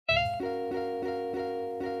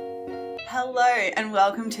Hello and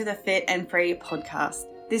welcome to the Fit and Free podcast.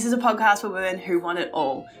 This is a podcast for women who want it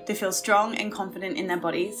all, to feel strong and confident in their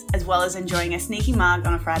bodies, as well as enjoying a sneaky mug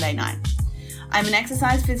on a Friday night. I'm an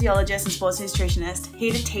exercise physiologist and sports nutritionist,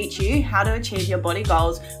 here to teach you how to achieve your body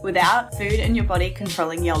goals without food and your body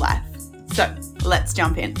controlling your life. So let's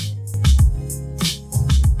jump in.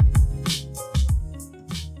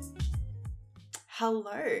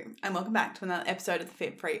 Hello and welcome back to another episode of the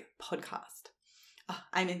Fit and Free podcast.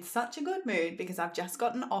 I'm in such a good mood because I've just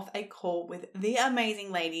gotten off a call with the amazing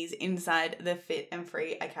ladies inside the Fit and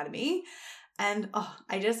Free Academy. And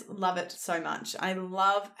I just love it so much. I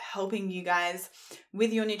love helping you guys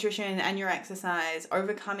with your nutrition and your exercise,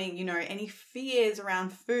 overcoming, any fears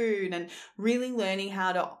around food and really learning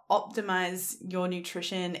how to optimize your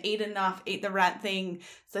nutrition, eat enough, eat the right thing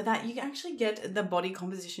so that you can actually get the body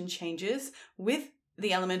composition changes with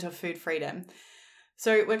the element of food freedom.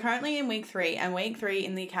 So we're currently in week 3, and week 3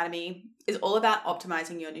 in the academy is all about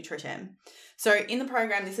optimizing your nutrition. So in the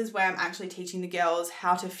program, this is where I'm actually teaching the girls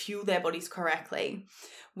how to fuel their bodies correctly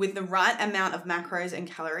with the right amount of macros and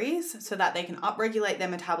calories so that they can upregulate their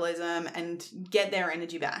metabolism and get their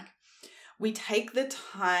energy back. We take the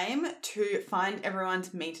time to find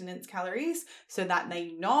everyone's maintenance calories so that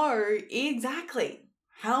they know exactly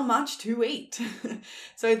how much to eat.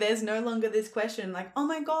 So there's no longer this question like, oh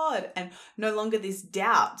my God, and no longer this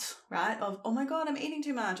doubt, right? Of, oh my God, I'm eating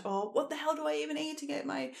too much, or what the hell do I even eat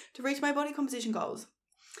to reach my body composition goals?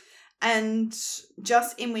 And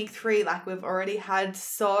just in week 3, we've already had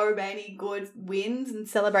so many good wins and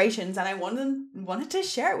celebrations, and I wanted to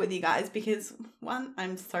share it with you guys because, one,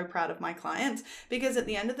 I'm so proud of my clients because at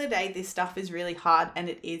the end of the day, this stuff is really hard and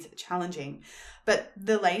it is challenging. But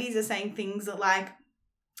the ladies are saying things like,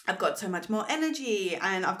 I've got so much more energy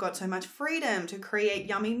and I've got so much freedom to create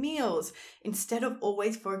yummy meals instead of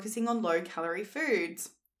always focusing on low calorie foods.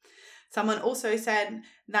 Someone also said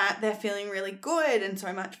that they're feeling really good and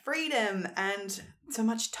so much freedom and so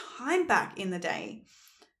much time back in the day,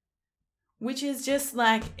 which is just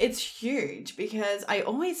it's huge because I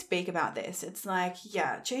always speak about this. It's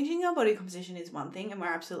changing your body composition is one thing and we're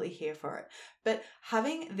absolutely here for it. But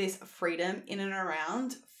having this freedom in and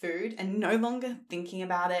around food and no longer thinking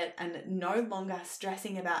about it and no longer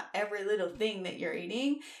stressing about every little thing that you're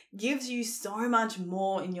eating gives you so much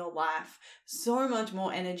more in your life, so much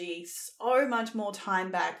more energy, so much more time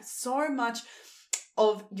back, so much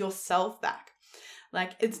of yourself back.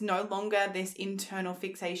 It's no longer this internal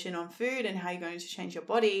fixation on food and how you're going to change your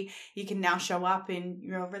body. You can now show up in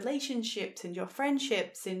your relationships and your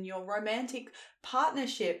friendships and your romantic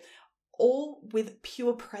partnership, all with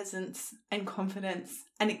pure presence and confidence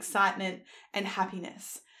and excitement and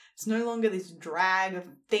happiness. It's no longer this drag of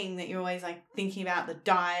thing that you're always thinking about the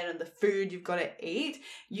diet and the food you've got to eat.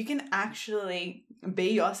 You can actually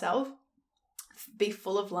be yourself, be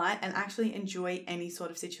full of light and actually enjoy any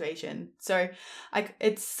sort of situation. So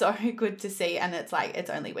it's so good to see, and it's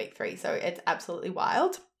only week 3, so it's absolutely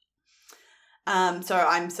wild. So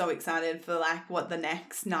I'm so excited for what the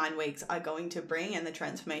next 9 weeks are going to bring and the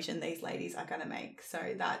transformation these ladies are going to make. So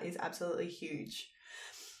that is absolutely huge.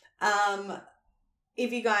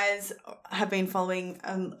 If you guys have been following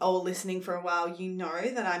or listening for a while, you know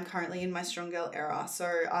that I'm currently in my strong girl era. So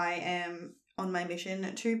I am on my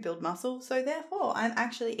mission to build muscle. So therefore, I'm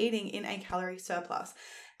actually eating in a calorie surplus.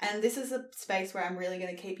 And this is a space where I'm really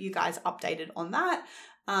going to keep you guys updated on that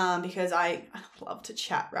because I love to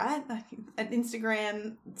chat, right? An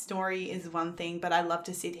Instagram story is one thing, but I love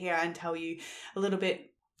to sit here and tell you a little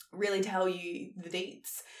bit, really tell you the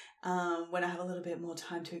deets when I have a little bit more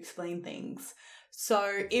time to explain things.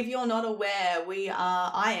 So if you're not aware,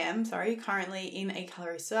 I am currently in a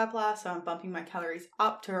calorie surplus. So I'm bumping my calories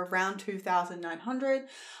up to around 2,900.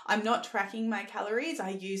 I'm not tracking my calories. I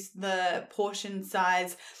use the portion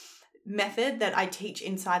size method that I teach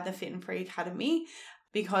inside the Fit and Free Academy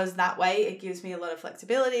because that way it gives me a lot of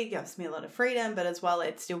flexibility, gives me a lot of freedom, but as well,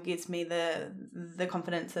 it still gives me the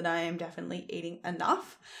confidence that I am definitely eating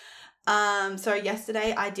enough. So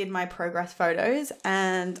yesterday I did my progress photos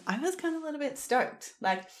and I was kind of a little bit stoked.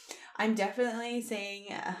 I'm definitely seeing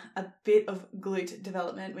a bit of glute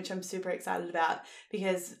development, which I'm super excited about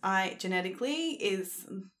because my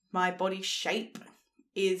body shape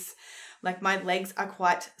is my legs are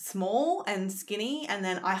quite small and skinny, and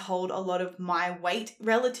then I hold a lot of my weight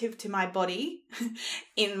relative to my body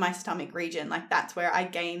in my stomach region. That's where I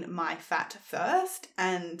gain my fat first,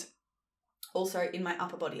 and also in my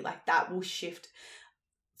upper body. That will shift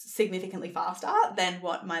significantly faster than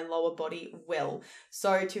what my lower body will.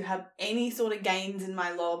 So to have any sort of gains in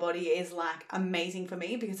my lower body is like amazing for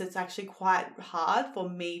me, because it's actually quite hard for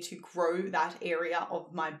me to grow that area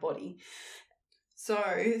of my body. So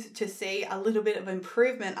to see a little bit of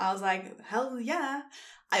improvement, I was like, hell yeah.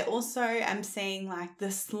 I also am seeing like the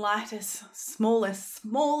slightest,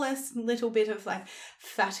 smallest little bit of like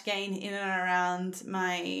fat gain in and around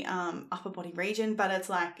my upper body region, but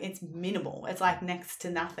it's minimal. It's like next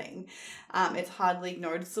to nothing. It's hardly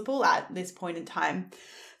noticeable at this point in time.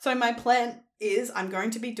 So my plan is I'm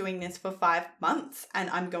going to be doing this for 5 months,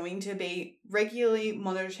 and I'm going to be regularly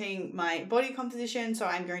monitoring my body composition. So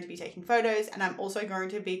I'm going to be taking photos, and I'm also going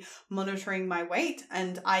to be monitoring my weight,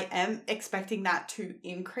 and I am expecting that to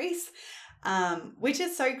increase, which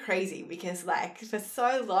is so crazy because like for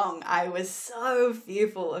so long I was so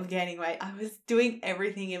fearful of gaining weight. I was doing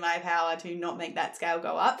everything in my power to not make that scale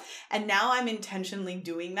go up, and now I'm intentionally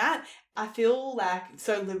doing that. I feel like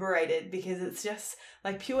so liberated because it's just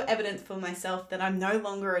like pure evidence for myself that I'm no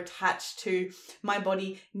longer attached to my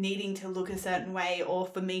body needing to look a certain way, or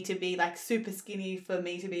for me to be like super skinny for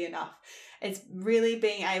me to be enough. It's really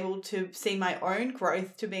being able to see my own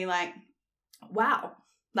growth, to be like, wow,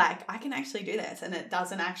 like I can actually do this, and it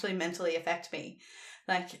doesn't actually mentally affect me.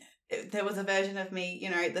 Like there was a version of me, you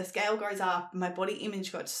know, the scale goes up, my body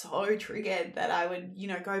image got so triggered that I would, you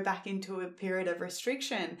know, go back into a period of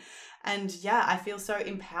restriction. And yeah, I feel so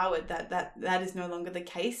empowered that is no longer the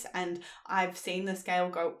case. And I've seen the scale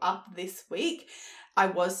go up this week. I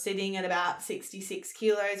was sitting at about 66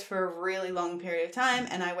 kilos for a really long period of time,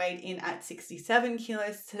 and I weighed in at 67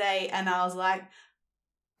 kilos today. And I was like,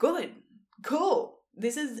 good, cool.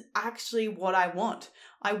 This is actually what I want.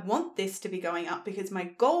 I want this to be going up because my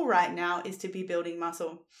goal right now is to be building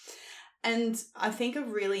muscle. And I think a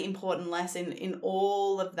really important lesson in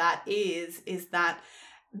all of that is that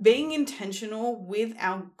being intentional with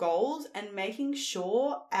our goals and making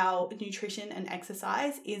sure our nutrition and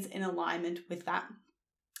exercise is in alignment with that.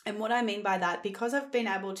 And what I mean by that, because I've been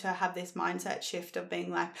able to have this mindset shift of being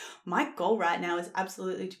like, my goal right now is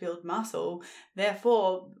absolutely to build muscle.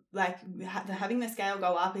 Therefore, like having the scale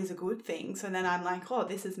go up is a good thing. So then I'm like, oh,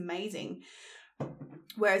 this is amazing.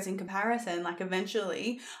 Whereas in comparison, like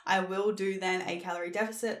eventually I will do then a calorie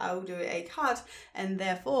deficit, I will do a cut, and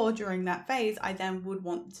therefore during that phase, I then would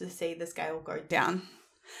want to see the scale go down.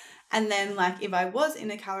 And then like if I was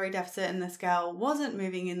in a calorie deficit and the scale wasn't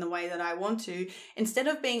moving in the way that I want to, instead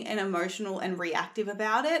of being an emotional and reactive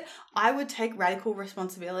about it, I would take radical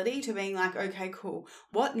responsibility to being like, okay, cool.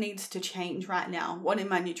 What needs to change right now? What in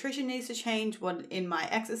my nutrition needs to change? What in my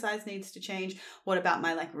exercise needs to change? What about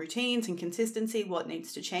my like routines and consistency? What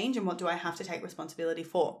needs to change? And what do I have to take responsibility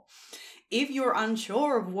for? If you're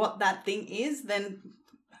unsure of what that thing is, then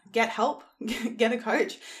get help, get a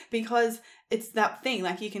coach, because it's that thing.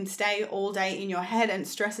 Like you can stay all day in your head and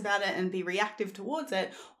stress about it and be reactive towards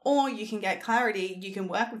it, or you can get clarity. You can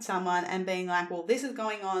work with someone and being like, well, this is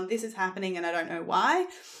going on, this is happening, and I don't know why.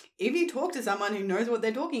 If you talk to someone who knows what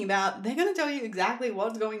they're talking about, they're going to tell you exactly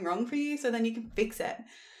what's going wrong for you, so then you can fix it.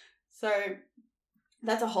 So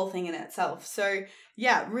that's a whole thing in itself. So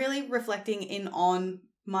yeah, really reflecting in on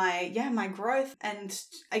my growth, and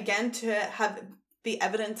again, to have the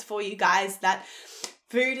evidence for you guys that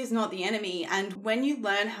food is not the enemy. And when you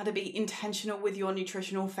learn how to be intentional with your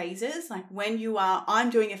nutritional phases, like when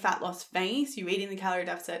I'm doing a fat loss phase, you eat in the calorie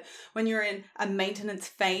deficit. When you're in a maintenance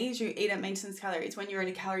phase, you eat at maintenance calories. When you're in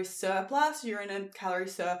a calorie surplus, you're in a calorie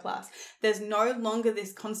surplus. There's no longer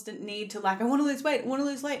this constant need to like, I want to lose weight, I want to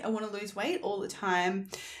lose weight, I want to lose weight all the time.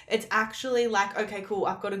 It's actually like, okay, cool,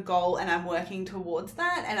 I've got a goal and I'm working towards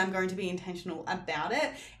that, and I'm going to be intentional about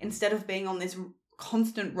it, instead of being on this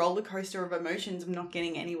constant roller coaster of emotions of not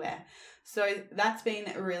getting anywhere. So that's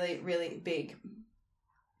been really, really big.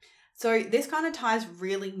 So this kind of ties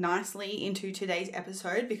really nicely into today's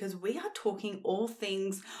episode, because we are talking all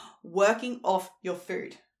things working off your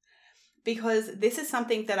food. Because this is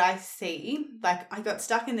something that I see, like I got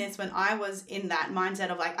stuck in this when I was in that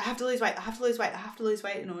mindset of like, I have to lose weight, I have to lose weight, I have to lose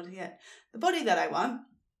weight in order to get the body that I want.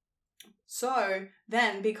 So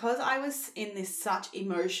then, because I was in this such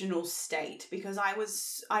emotional state, because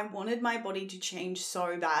I wanted my body to change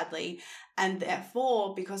so badly, and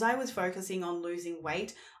therefore, because I was focusing on losing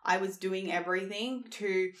weight, I was doing everything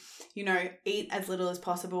to, eat as little as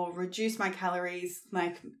possible, reduce my calories,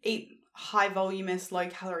 like eat high voluminous, low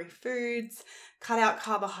calorie foods, cut out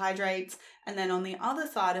carbohydrates. And then on the other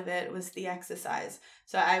side of it was the exercise.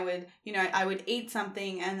 So I would eat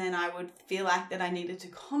something and then I would feel like that I needed to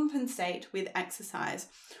compensate with exercise.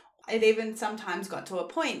 it even sometimes got to a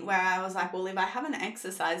point where I was like, well, if I haven't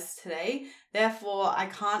exercised today, therefore I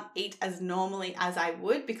can't eat as normally as I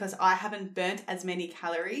would because I haven't burnt as many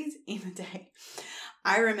calories in a day.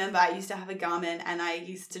 I remember I used to have a Garmin and I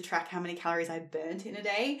used to track how many calories I burnt in a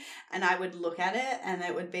day, and I would look at it and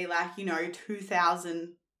it would be like,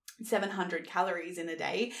 2,700 calories in a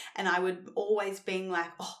day, and I would always being like,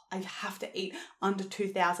 oh, I have to eat under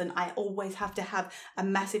 2,000. I always have to have a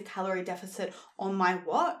massive calorie deficit on my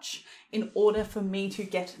watch in order for me to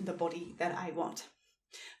get the body that I want.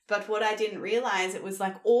 But what I didn't realize, it was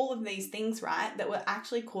like all of these things, right, that were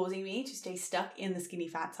actually causing me to stay stuck in the skinny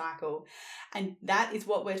fat cycle. And that is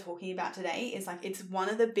what we're talking about today. Is like, it's one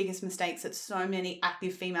of the biggest mistakes that so many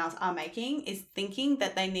active females are making, is thinking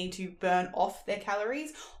that they need to burn off their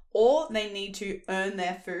calories or they need to earn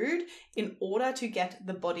their food in order to get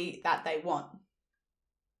the body that they want.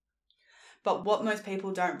 But what most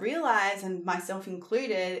people don't realize, and myself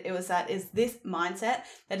included, it was that is this mindset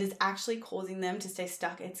that is actually causing them to stay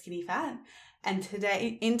stuck at skinny fat. And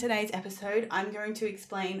in today's episode, I'm going to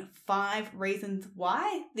explain 5 reasons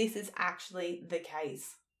why this is actually the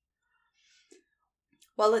case.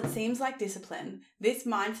 While it seems like discipline, this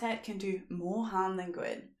mindset can do more harm than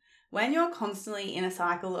good. When you're constantly in a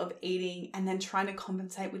cycle of eating and then trying to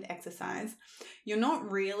compensate with exercise, you're not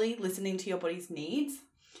really listening to your body's needs.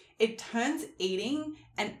 It turns eating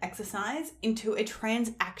and exercise into a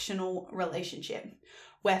transactional relationship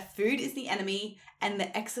where food is the enemy and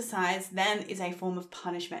the exercise then is a form of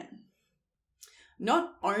punishment.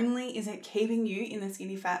 Not only is it keeping you in the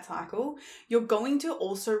skinny fat cycle, you're going to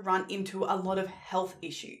also run into a lot of health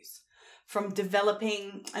issues, from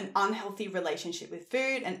developing an unhealthy relationship with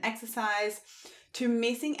food and exercise to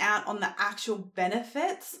missing out on the actual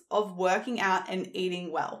benefits of working out and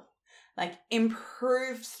eating well. Like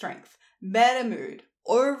improved strength, better mood,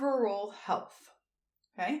 overall health.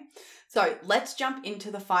 Okay, so let's jump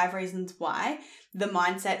into the 5 reasons why the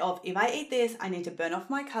mindset of if I eat this, I need to burn off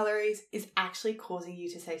my calories is actually causing you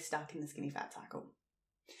to stay stuck in the skinny fat cycle.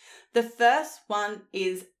 The first one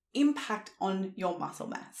is impact on your muscle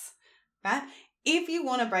mass. Right? If you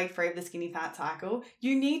want to break free of the skinny fat cycle,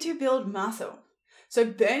 you need to build muscle. So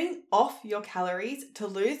burning off your calories to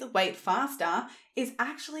lose weight faster is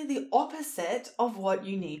actually the opposite of what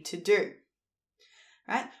you need to do,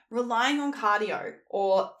 right? Relying on cardio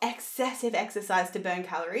or excessive exercise to burn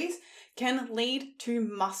calories can lead to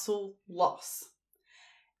muscle loss,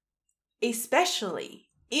 especially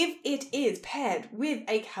if it is paired with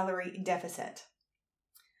a calorie deficit.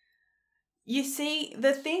 You see,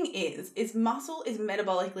 the thing is muscle is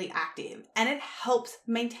metabolically active and it helps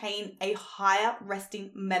maintain a higher resting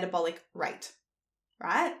metabolic rate,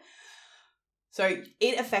 right? So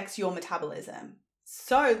it affects your metabolism.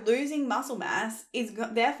 So losing muscle mass is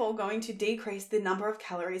therefore going to decrease the number of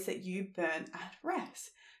calories that you burn at rest,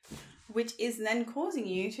 which is then causing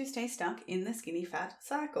you to stay stuck in the skinny fat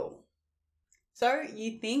cycle. So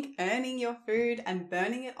you think earning your food and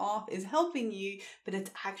burning it off is helping you, but it's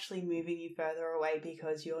actually moving you further away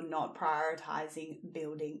because you're not prioritizing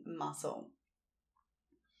building muscle.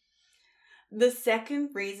 The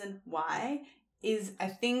second reason why is a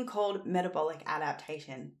thing called metabolic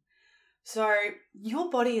adaptation. So your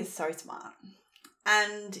body is so smart,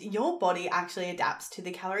 and your body actually adapts to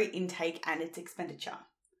the calorie intake and its expenditure.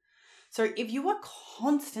 So if you are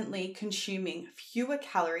constantly consuming fewer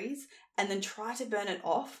calories and then try to burn it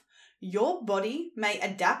off, your body may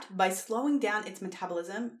adapt by slowing down its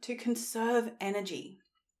metabolism to conserve energy.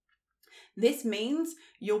 This means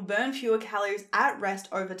you'll burn fewer calories at rest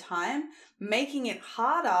over time, making it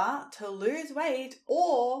harder to lose weight,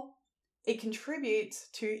 or it contributes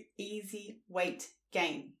to easy weight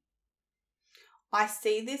gain. I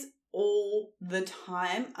see this all the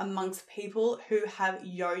time amongst people who have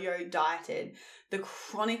yo-yo dieted. The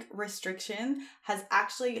chronic restriction has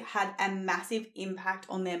actually had a massive impact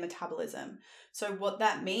on their metabolism. So what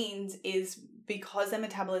that means is because their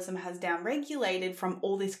metabolism has downregulated from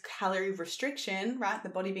all this calorie restriction, right? The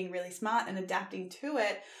body being really smart and adapting to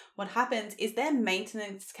it, what happens is their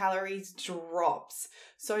maintenance calories drops.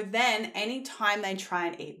 So then anytime they try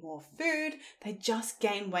and eat more food, they just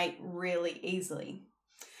gain weight really easily.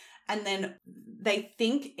 And then they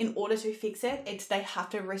think in order to fix it, they have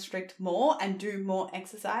to restrict more and do more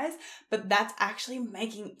exercise, but that's actually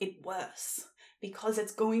making it worse because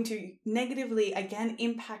it's going to negatively, again,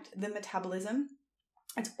 impact the metabolism.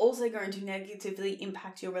 It's also going to negatively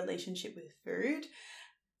impact your relationship with food.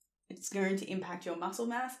 It's going to impact your muscle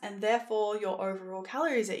mass and therefore your overall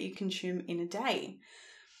calories that you consume in a day.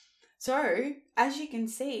 So, as you can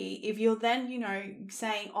see, if you're then,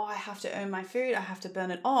 saying, oh, I have to earn my food, I have to burn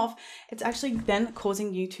it off, it's actually then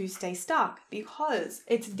causing you to stay stuck because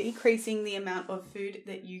it's decreasing the amount of food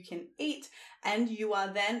that you can eat, and you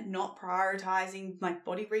are then not prioritizing like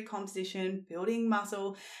body recomposition, building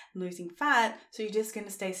muscle, losing fat. So you're just going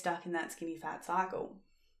to stay stuck in that skinny fat cycle.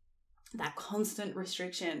 That constant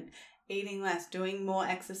restriction, eating less, doing more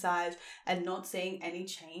exercise, and not seeing any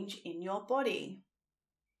change in your body.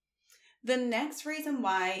 The next reason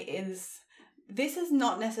why is this is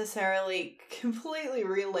not necessarily completely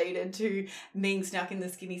related to being stuck in the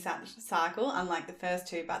skinny cycle, unlike the first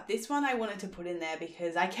two, but this one I wanted to put in there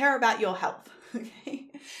because I care about your health.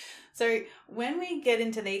 Okay. So when we get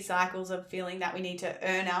into these cycles of feeling that we need to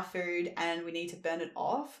earn our food and we need to burn it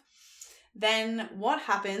off, then what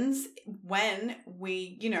happens when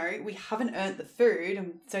we haven't earned the food,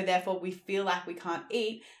 and so therefore we feel like we can't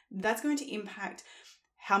eat, that's going to impact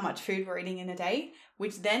how much food we're eating in a day,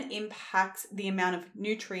 which then impacts the amount of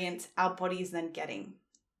nutrients our body is then getting,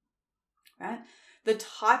 right? The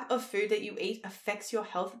type of food that you eat affects your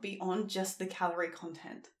health beyond just the calorie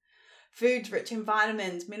content. Foods rich in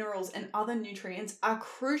vitamins, minerals, and other nutrients are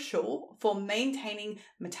crucial for maintaining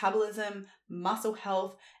metabolism, muscle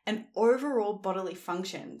health, and overall bodily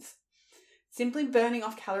functions. Simply burning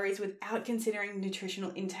off calories without considering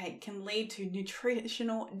nutritional intake can lead to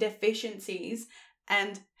nutritional deficiencies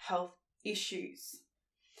and health issues.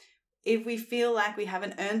 If we feel like we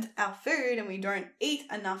haven't earned our food and we don't eat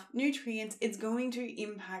enough nutrients, it's going to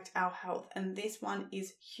impact our health, and this one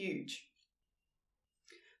is huge.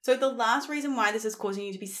 So the last reason why this is causing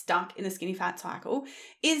you to be stuck in the skinny fat cycle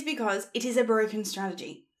is because it is a broken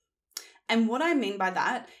strategy. And what I mean by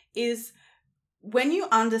that is when you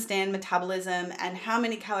understand metabolism and how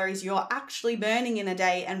many calories you're actually burning in a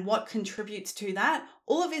day and what contributes to that,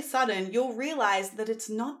 all of a sudden you'll realize that it's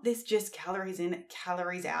not this just calories in,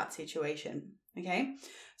 calories out situation. Okay.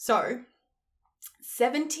 So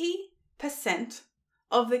 70%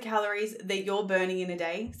 of the calories that you're burning in a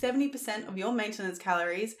day, 70% of your maintenance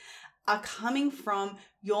calories are coming from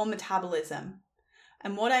your metabolism.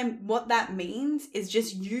 And what that means is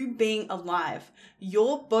just you being alive,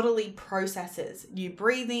 your bodily processes, you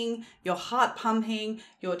breathing, your heart pumping,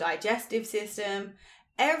 your digestive system,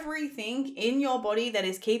 everything in your body that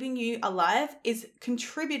is keeping you alive is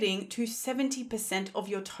contributing to 70% of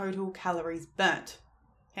your total calories burnt.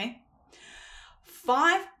 Okay?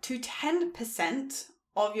 5 to 10%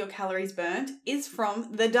 of your calories burnt is from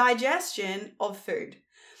the digestion of food.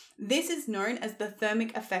 This is known as the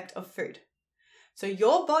thermic effect of food. So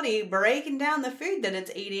your body breaking down the food that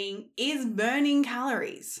it's eating is burning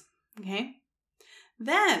calories, okay?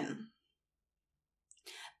 Then,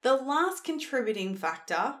 the last contributing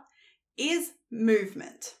factor is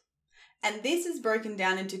movement. And this is broken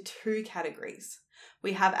down into two categories.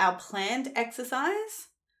 We have our planned exercise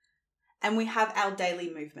and we have our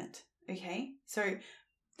daily movement, okay? So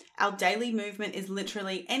our daily movement is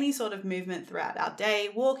literally any sort of movement throughout our day,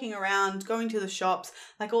 walking around, going to the shops,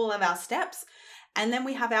 like all of our steps. And then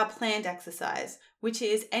we have our planned exercise, which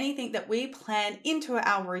is anything that we plan into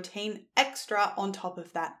our routine extra on top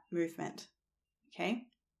of that movement. Okay?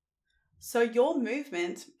 So your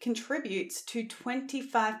movement contributes to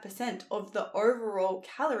 25% of the overall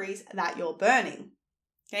calories that you're burning.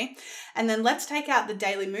 Okay? And then let's take out the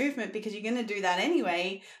daily movement because you're going to do that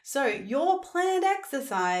anyway. So your planned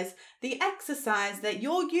exercise, the exercise that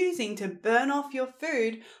you're using to burn off your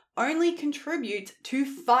food, only contributes to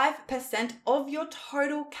 5% of your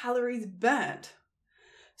total calories burnt.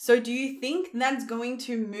 So do you think that's going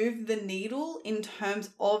to move the needle in terms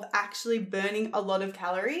of actually burning a lot of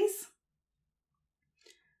calories?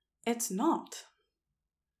 It's not.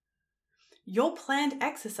 Your planned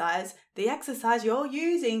exercise, the exercise you're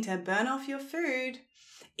using to burn off your food,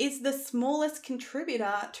 is the smallest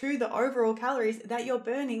contributor to the overall calories that you're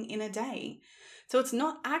burning in a day. So it's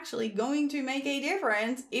not actually going to make a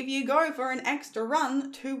difference if you go for an extra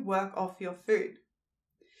run to work off your food.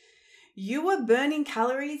 You are burning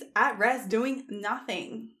calories at rest doing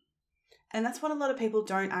nothing. And that's what a lot of people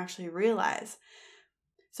don't actually realize.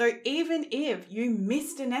 So even if you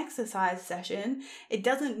missed an exercise session, it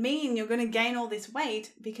doesn't mean you're going to gain all this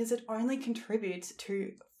weight because it only contributes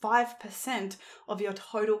to 5% of your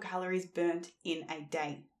total calories burnt in a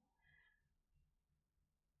day.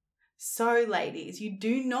 So ladies, you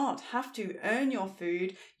do not have to earn your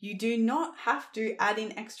food. You do not have to add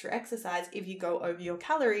in extra exercise if you go over your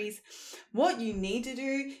calories. What you need to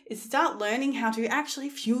do is start learning how to actually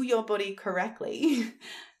fuel your body correctly.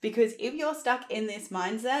 Because if you're stuck in this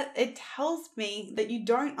mindset, it tells me that you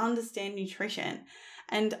don't understand nutrition.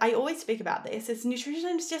 And I always speak about this, is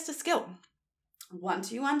nutrition is just a skill.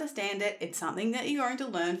 Once you understand it, it's something that you're going to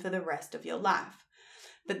learn for the rest of your life.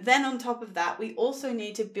 But then on top of that, we also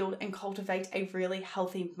need to build and cultivate a really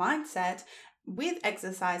healthy mindset with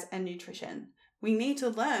exercise and nutrition. We need to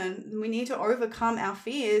learn, we need to overcome our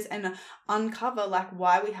fears and uncover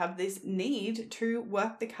why we have this need to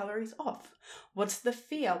work the calories off. What's the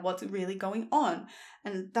fear? What's really going on?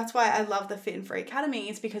 And that's why I love the Fit and Free Academy,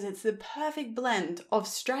 is because it's the perfect blend of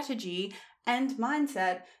strategy and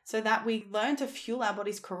mindset so that we learn to fuel our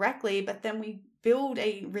bodies correctly, but then we build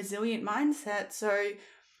a resilient mindset so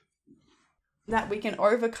that we can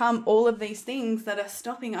overcome all of these things that are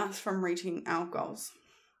stopping us from reaching our goals.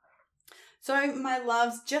 So my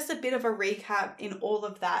loves, just a bit of a recap in all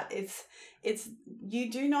of that. It's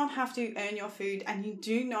you do not have to earn your food, and you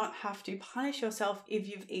do not have to punish yourself if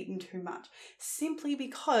you've eaten too much, simply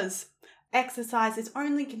because exercise is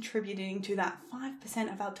only contributing to that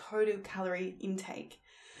 5% of our total calorie intake.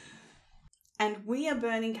 And we are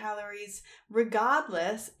burning calories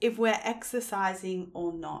regardless if we're exercising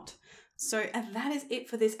or not. So, and that is it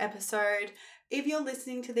for this episode. If you're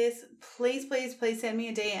listening to this, please send me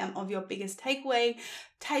a DM of your biggest takeaway.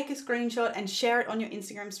 Take a screenshot and share it on your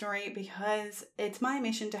Instagram story, because it's my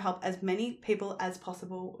mission to help as many people as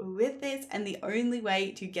possible with this. And the only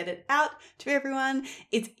way to get it out to everyone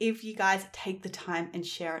is if you guys take the time and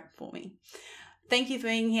share it for me. Thank you for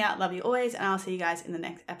being here. Love you always. And I'll see you guys in the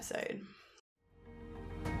next episode.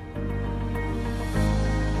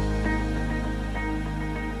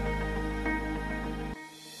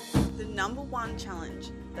 Number one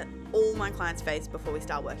challenge that all my clients face before we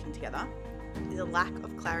start working together is a lack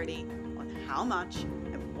of clarity on how much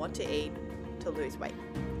and what to eat to lose weight.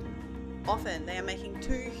 Often they are making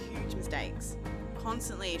two huge mistakes: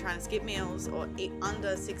 constantly trying to skip meals or eat under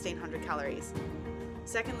 1,600 calories.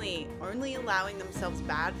 Secondly, only allowing themselves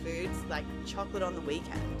bad foods like chocolate on the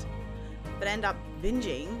weekend, but end up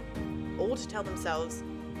binging, all to tell themselves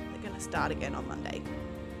they're going to start again on Monday.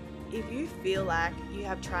 If you feel like you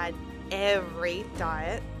have tried every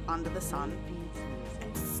diet under the sun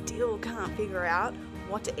and still can't figure out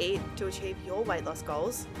what to eat to achieve your weight loss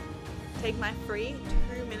goals, take my free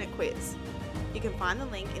 2-minute quiz. You can find the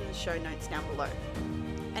link in the show notes down below,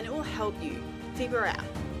 and it will help you figure out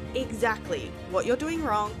exactly what you're doing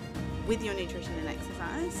wrong with your nutrition and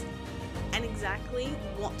exercise, and exactly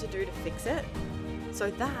what to do to fix it,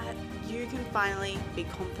 so that you can finally be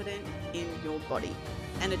confident in your body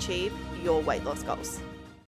and achieve your weight loss goals.